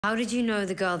How did you know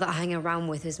the girl that I hang around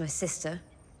with is my sister?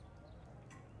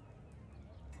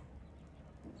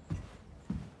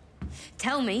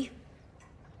 Tell me,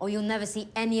 or you'll never see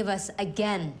any of us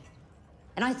again.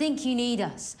 And I think you need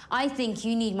us. I think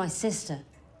you need my sister.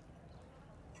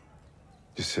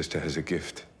 Your sister has a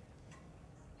gift.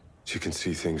 She can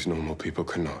see things normal people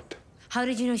cannot. How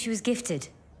did you know she was gifted?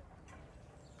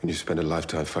 When you spend a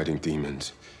lifetime fighting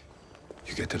demons,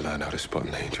 you get to learn how to spot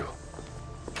an angel.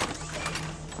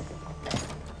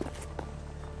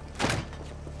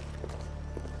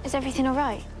 Is everything all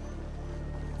right?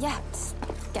 Yeah, just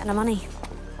getting the money.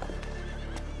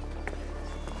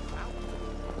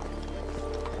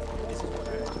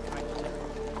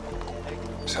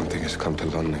 Something has come to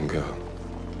London, girl.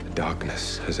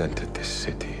 Darkness has entered this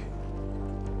city.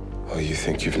 Oh, you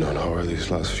think you've known horror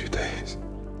these last few days?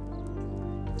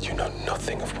 You know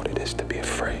nothing of what it is to be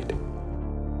afraid.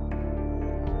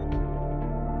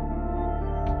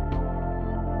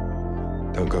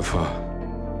 Don't go far.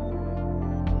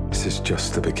 This is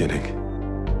just the beginning.